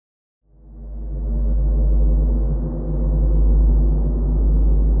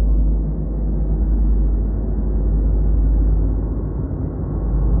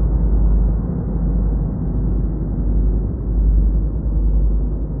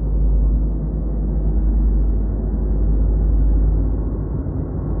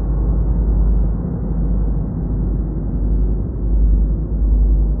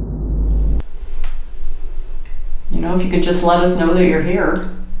know, if you could just let us know that you're here.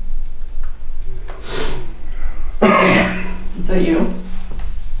 Is that you?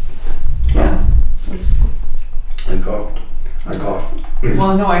 Yeah. I coughed. I coughed.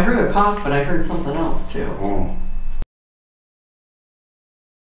 Well, no, I heard a cough, but I heard something else too. Oh.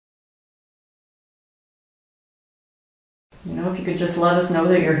 You know, if you could just let us know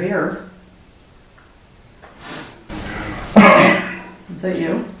that you're here. Is that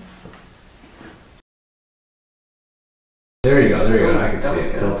you? There you go, there you go. I can see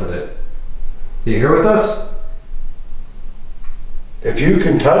it. Tilted it. You here with us? If you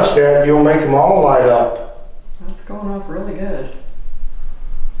can touch that, you'll make them all light up. That's going off really good.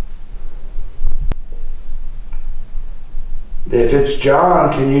 If it's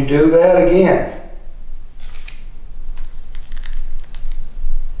John, can you do that again?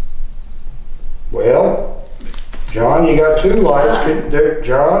 Well, John, you got two lights. John?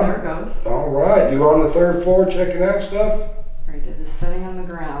 There it goes. All right. You on the third floor checking out stuff? I did this sitting on the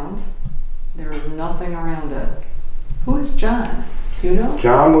ground. There was nothing around it. Who is John? Do you know?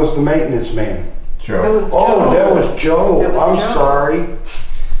 John was the maintenance man. Joe. That was Joe. Oh, that was Joe. That was I'm Joe. sorry. I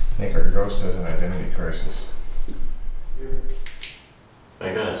think our ghost has an identity crisis.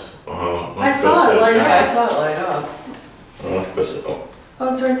 I guess. I saw it light up. Yeah, I saw it light up.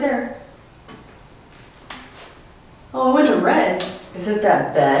 Oh, it's right there. Oh, it went to red. Is it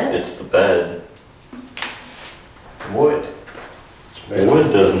that bed? It's the bed. It's wood. Wood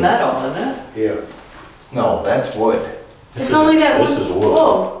It's doesn't. metal, isn't it? Yeah. No, that's wood. It's only that This one. is wood.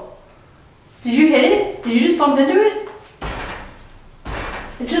 Whoa. Did you hit it? Did you just bump into it?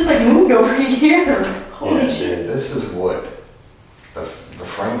 It just like moved over here. Holy Yeah, shit. This is wood. The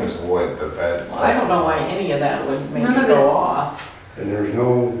frame is wood, the bed Well, I don't know why any of that would make None it of go it. off. And there's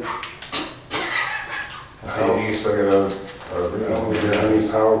no, See, you still get a I don't think there's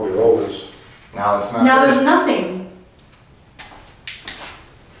any power below this. Now it's not. Now there's nothing.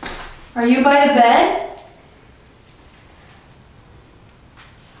 Are you by the bed?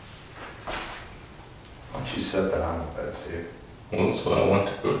 Why don't you set that on the bed, see? Well, that's what I want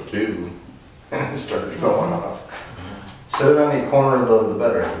to go do. And it started going off. Set it on the corner of the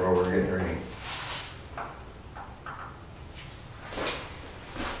bed right there where we're getting ready.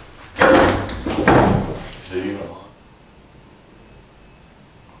 See?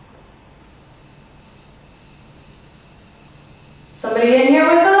 Somebody in here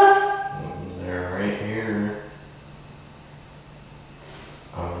with us? They're right here.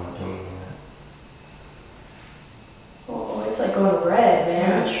 Doing that. Oh, it's like going red, Yeah,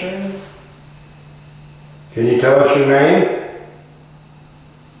 man. it sure is. Can you tell us your name?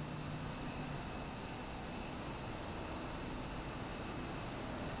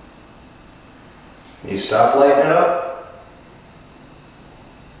 You stop lighting it up?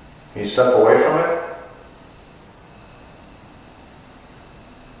 You step away from it?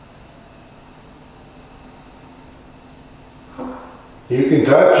 You can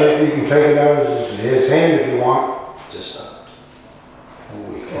touch it. You can take it out of his hand if you want. Just stopped.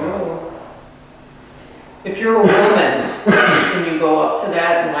 Holy cow. If you're a woman, can you go up to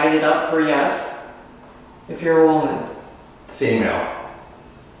that and light it up for yes? If you're a woman. Female.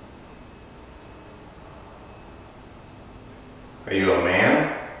 Are you a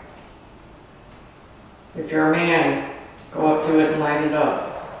man? If you're a man, go up to it and light it up.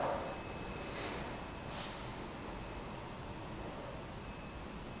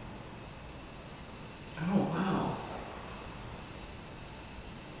 Oh, wow.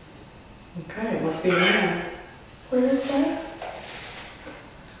 Okay, it must be a man. What did it say?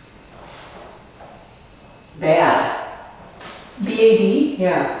 Bad. B-A-D?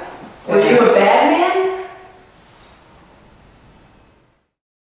 Yeah. Were you a bad man?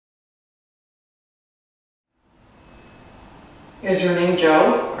 Is your name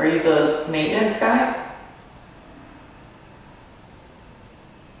Joe? Are you the maintenance guy?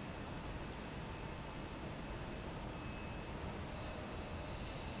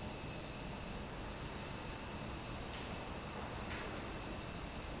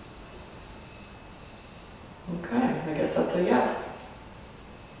 Okay, I guess that's a yes.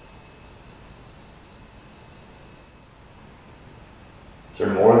 Is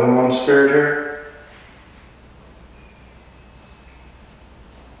there more than one spirit here?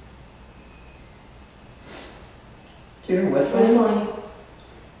 Do you hear whistling? Whistling.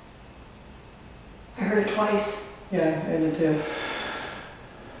 I heard it twice. Yeah, I did too.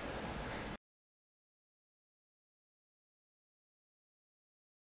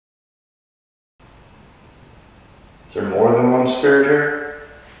 Is there more than one spirit here?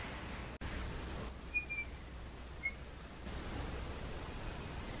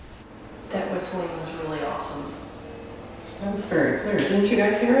 That whistling was really awesome. you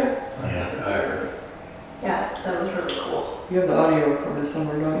guys hear it? Yeah. I heard it. Yeah, that was really cool. You have the audio recorder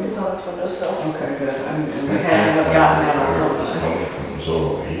somewhere, don't you? It's on this windowsill. Okay, good. I had to have gotten that on It's something. coming from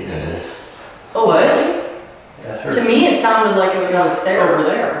Zoe, yeah. Oh, what? Yeah, I heard To me, it sounded like it was out Over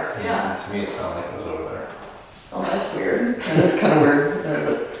there. there. Yeah. To me, it sounded like it was over there. Oh, that's weird. That is kind of weird,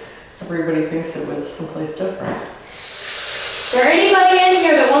 but everybody thinks it was someplace different. Is there anybody in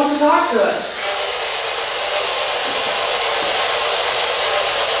here that wants to talk to us?